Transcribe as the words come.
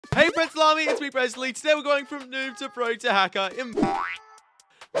Hey Pretzel Army, it's me Presley. Today we're going from noob to pro to hacker.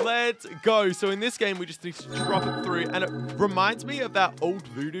 Let's go. So in this game, we just need to drop it through. And it reminds me of that old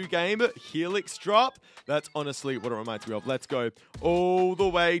voodoo game, Helix Drop. That's honestly what it reminds me of. Let's go all the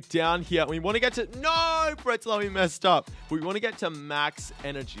way down here. We want to get to... No! Pretzel Army messed up. We want to get to max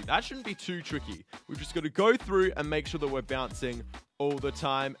energy. That shouldn't be too tricky. We've just got to go through and make sure that we're bouncing all the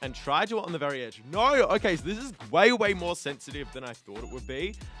time and try to do it on the very edge. No! Okay, so this is way, way more sensitive than I thought it would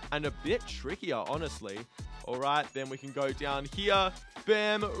be. And a bit trickier, honestly. All right, then we can go down here.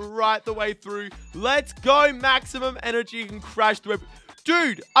 Bam, right the way through. Let's go. Maximum energy and crash through.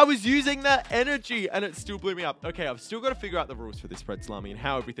 Dude, I was using that energy and it still blew me up. Okay, I've still got to figure out the rules for this Pretzel Army and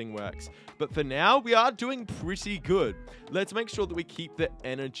how everything works. But for now, we are doing pretty good. Let's make sure that we keep the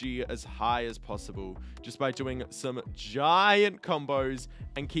energy as high as possible just by doing some giant combos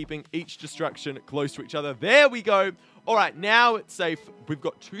and keeping each destruction close to each other. There we go. All right, now it's safe. We've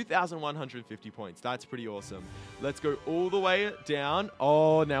got 2,150 points. That's pretty awesome. Let's go all the way down.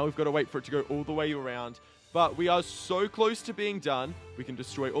 Oh, now we've got to wait for it to go all the way around. But we are so close to being done. We can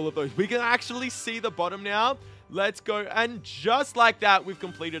destroy all of those. We can actually see the bottom now. Let's go. And just like that, we've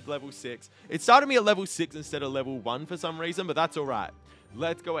completed level 6. It started me at level 6 instead of level 1 for some reason, but that's all right.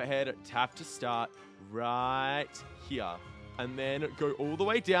 Let's go ahead, tap to start right here. And then go all the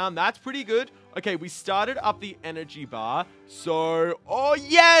way down. That's pretty good. Okay, we started up the energy bar. So, oh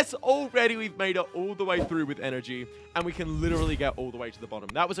yes! Already we've made it all the way through with energy. And we can literally get all the way to the bottom.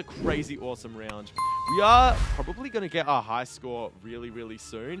 That was a crazy awesome round. We are probably going to get our high score really, really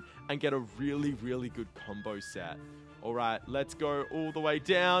soon. And get a really, really good combo set. All right, let's go all the way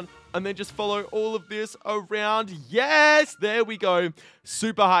down and then just follow all of this around. Yes, there we go.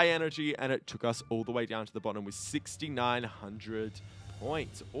 Super high energy, and it took us all the way down to the bottom with 6,900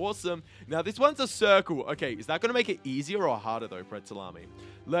 points. Awesome. Now, this one's a circle. Okay, is that going to make it easier or harder, though, Pretzel Army?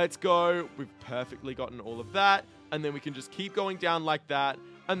 Let's go. We've perfectly gotten all of that, and then we can just keep going down like that,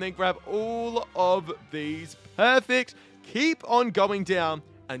 and then grab all of these. Perfect. Keep on going down.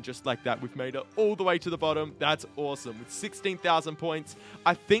 And just like that, we've made it all the way to the bottom. That's awesome. With 16,000 points.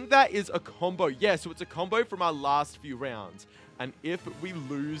 I think that is a combo. Yeah, so it's a combo from our last few rounds. And if we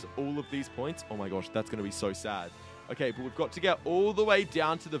lose all of these points, oh my gosh, that's going to be so sad. Okay, but we've got to get all the way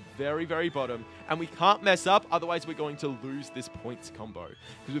down to the very, very bottom. And we can't mess up, otherwise we're going to lose this points combo.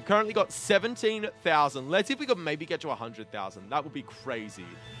 Because we've currently got 17,000. Let's see if we could maybe get to 100,000. That would be crazy.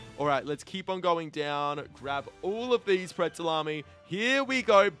 All right, let's keep on going down. Grab all of these, Pretzel Army. Here we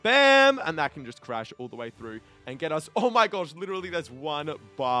go. Bam! And that can just crash all the way through and get us... Oh my gosh, literally there's one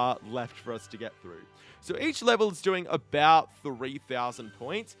bar left for us to get through. So each level is doing about 3,000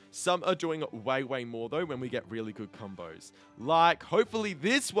 points. Some are doing way, way more, though, when we get really good combos. Like, hopefully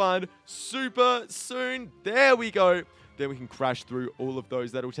this one super soon. There we go. Then we can crash through all of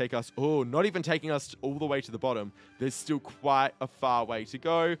those. That'll take us... Oh, not even taking us all the way to the bottom. There's still quite a far way to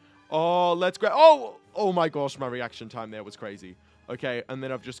go. Oh, let's grab... Oh my gosh, my reaction time there was crazy. Okay, and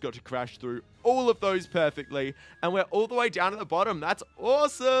then I've just got to crash through all of those perfectly. And we're all the way down at the bottom. That's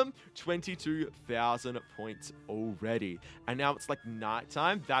awesome. 22,000 points already. And now it's like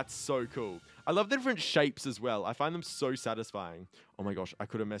nighttime. That's so cool. I love the different shapes as well. I find them so satisfying. Oh my gosh, I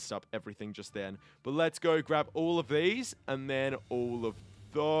could have messed up everything just then. But let's go grab all of these and then all of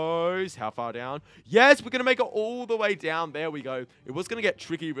those. How far down? Yes, we're going to make it all the way down. There we go. It was going to get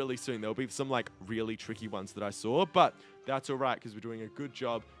tricky really soon. There'll be some like really tricky ones that I saw, but that's all right because we're doing a good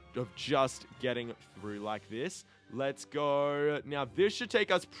job of just getting through like this. Let's go. Now, this should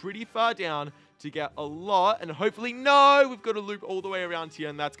take us pretty far down to get a lot, and hopefully, no, we've got to loop all the way around here,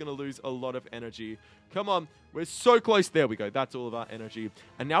 and that's going to lose a lot of energy. Come on. We're so close. There we go. That's all of our energy.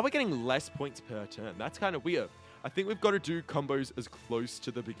 And now we're getting less points per turn. That's kind of weird. I think we've got to do combos as close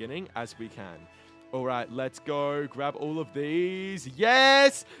to the beginning as we can. All right, let's go. Grab all of these.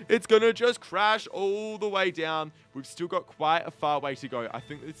 Yes! It's going to just crash all the way down. We've still got quite a far way to go. I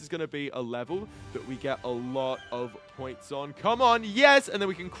think this is going to be a level that we get a lot of points on. Come on, yes! And then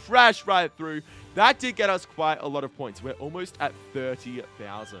we can crash right through. That did get us quite a lot of points. We're almost at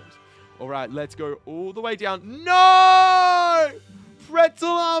 30,000. All right, let's go all the way down. No! Pretzel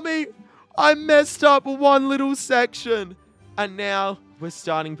Army! I messed up one little section. And now we're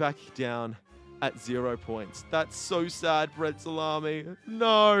starting back down at 0 points. That's so sad, Pretzel Army.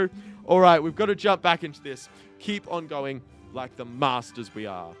 No. All right, we've got to jump back into this. Keep on going like the masters we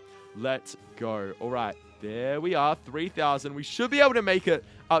are. Let's go. All right, there we are, 3,000. We should be able to make it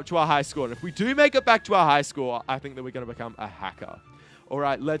up to our high score. And if we do make it back to our high score, I think that we're going to become a hacker. All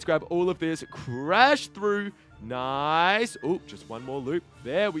right, let's grab all of this, crash through, Nice. Oh, just one more loop.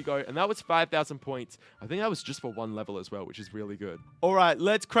 There we go. And that was 5,000 points. I think that was just for one level as well, which is really good. All right,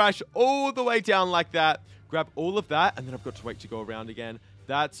 let's crash all the way down like that. Grab all of that, and then I've got to wait to go around again.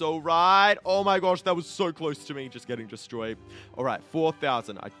 That's all right. Oh my gosh, that was so close to me just getting destroyed. All right,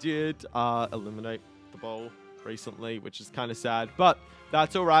 4,000. I did eliminate the bowl recently, which is kind of sad, but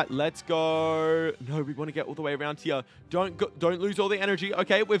that's all right. Let's go. No, we want to get all the way around here. Don't lose all the energy.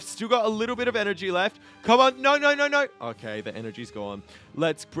 Okay, we've still got a little bit of energy left. Come on. No, no, no, no. Okay, the energy's gone.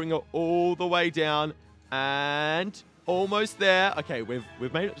 Let's bring it all the way down and almost there. Okay, we've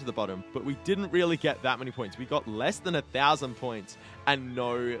made it to the bottom, but we didn't really get that many points. We got less than 1,000 points and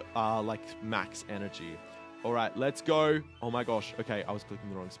no like max energy. All right, let's go. Oh my gosh. Okay, I was clicking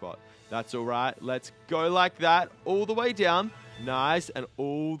the wrong spot. That's all right. Let's go like that all the way down. Nice. And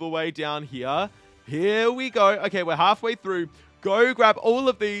all the way down here. Here we go. Okay, we're halfway through. Go grab all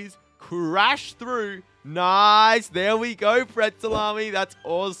of these. Crash through. Nice. There we go, Pretzel Army. That's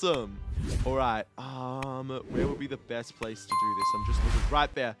awesome. All right. Where would be the best place to do this? I'm just looking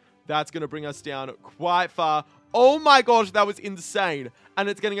right there. That's going to bring us down quite far. Oh my gosh, that was insane. And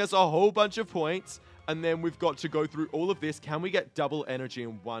it's getting us a whole bunch of points. And then we've got to go through all of this. Can we get double energy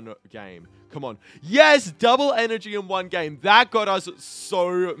in one game? Come on. Yes, double energy in one game. That got us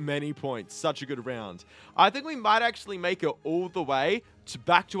so many points. Such a good round. I think we might actually make it all the way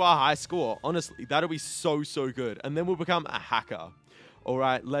back to our high score. Honestly, that'll be so, so good. And then we'll become a hacker. All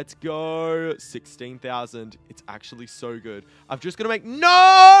right, let's go. 16,000. It's actually so good. I'm just going to make...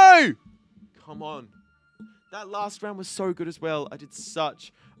 No! Come on. That last round was so good as well. I did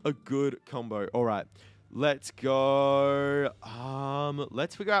such a good combo. All right, let's go.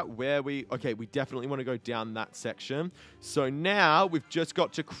 Let's figure out where we... Okay, we definitely want to go down that section. So now we've just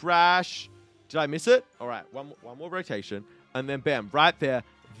got to crash. Did I miss it? All right, one more rotation. And then bam, right there.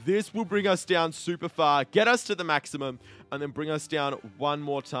 This will bring us down super far, get us to the maximum, and then bring us down one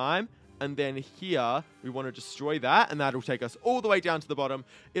more time. And then here, we want to destroy that, and that'll take us all the way down to the bottom.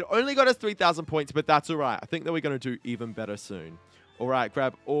 It only got us 3,000 points, but that's all right. I think that we're going to do even better soon. All right,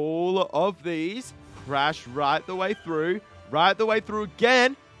 grab all of these, crash right the way through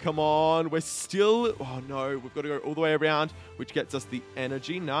again. Come on, we're still... Oh, no, we've got to go all the way around, which gets us the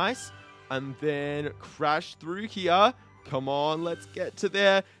energy. Nice. And then crash through here. Come on, let's get to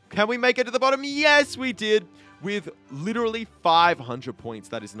there. Can we make it to the bottom? Yes, we did. With literally 500 points.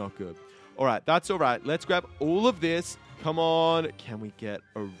 That is not good. All right, that's all right. Let's grab all of this. Come on. Can we get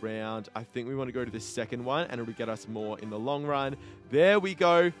around? I think we want to go to the second one, and it'll get us more in the long run. There we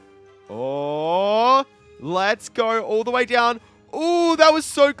go. Oh, let's go all the way down. Oh, that was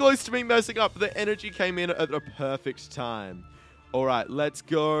so close to me messing up. The energy came in at a perfect time. All right, let's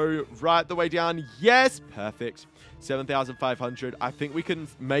go right the way down. Yes, perfect. 7,500. I think we can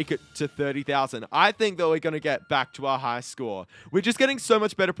make it to 30,000. I think that we're going to get back to our high score. We're just getting so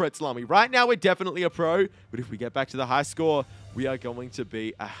much better, Pretzel Army. Right now, we're definitely a pro, but if we get back to the high score, we are going to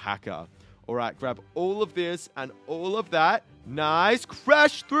be a hacker. All right, grab all of this and all of that. Nice.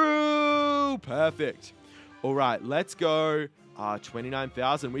 Crash through. Perfect. All right, let's go.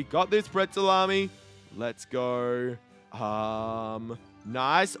 29,000. We got this, Pretzel Army. Let's go.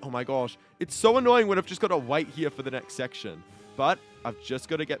 Nice. Oh my gosh. It's so annoying when I've just got to wait here for the next section. But I've just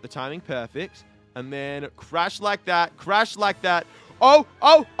got to get the timing perfect. And then crash like that. Crash like that. Oh,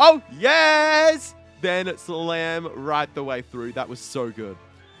 oh, oh, yes! Then slam right the way through. That was so good.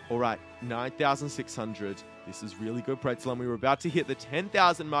 All right, 9,600. This is really good, Pretzel. And we were about to hit the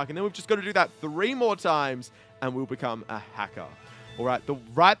 10,000 mark. And then we've just got to do that 3 more times. And we'll become a hacker. All right,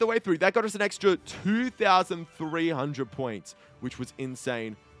 right the way through. That got us an extra 2,300 points, which was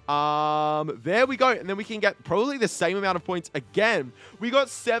insane. There we go. And then we can get probably the same amount of points again. We got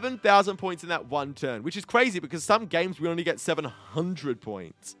 7,000 points in that one turn, which is crazy because some games we only get 700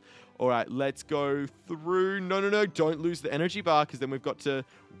 points. All right, let's go through. No, no, no. Don't lose the energy bar because then we've got to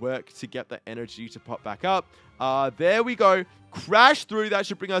work to get the energy to pop back up. There we go. Crash through. That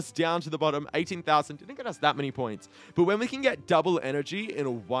should bring us down to the bottom. 18,000. Didn't get us that many points. But when we can get double energy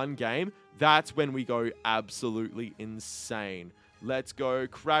in one game, that's when we go absolutely insane. Let's go.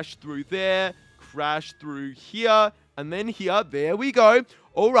 Crash through there. Crash through here. And then here. There we go.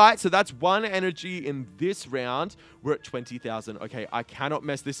 All right. So that's 1 energy in this round. We're at 20,000. Okay. I cannot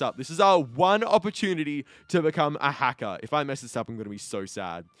mess this up. This is our one opportunity to become a hacker. If I mess this up, I'm going to be so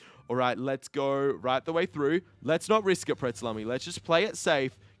sad. All right. Let's go right the way through. Let's not risk it, Pretzel Army. Let's just play it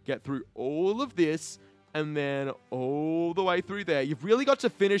safe. Get through all of this. And then all the way through there. You've really got to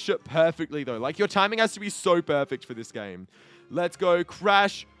finish it perfectly, though. Like, your timing has to be so perfect for this game. Let's go.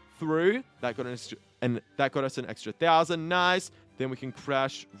 Crash through. That got us an extra 1,000. Nice. Then we can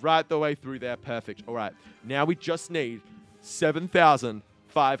crash right the way through there. Perfect. All right. Now we just need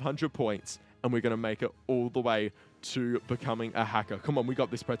 7,500 points. And we're going to make it all the way to becoming a hacker. Come on, we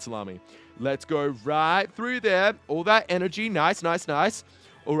got this, Pretzel Army. Let's go right through there. All that energy. Nice, nice, nice.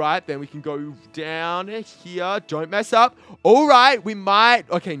 All right, then we can go down here. Don't mess up. All right, we might.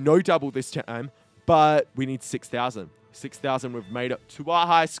 Okay, no double this time, but we need 6,000. 6,000, we've made it to our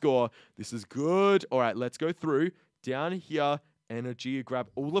high score. This is good. All right, let's go through. Down here, energy. Grab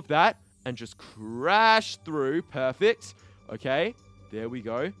all of that and just crash through. Perfect. Okay, there we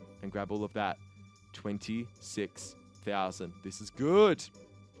go. And grab all of that. 26,000. This is good.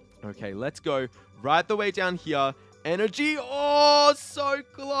 Okay, let's go right the way down here. Energy. Oh, so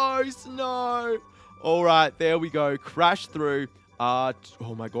close. No. All right, there we go. Crash through. Oh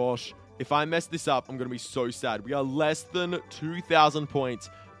my gosh. If I mess this up, I'm going to be so sad. We are less than 2,000 points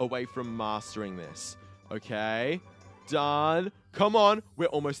away from mastering this. Okay. Done. Come on. We're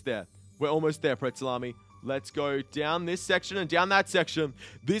almost there. We're almost there, Pretzel Army. Let's go down this section and down that section.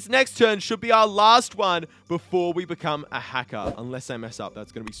 This next turn should be our last one before we become a hacker. Unless I mess up.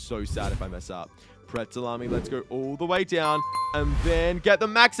 That's going to be so sad if I mess up. Pretzel Army, let's go all the way down and then get the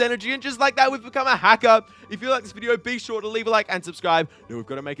max energy. And just like that, we've become a hacker. If you like this video, be sure to leave a like and subscribe. Now we've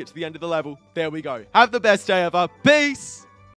got to make it to the end of the level. There we go. Have the best day ever. Peace.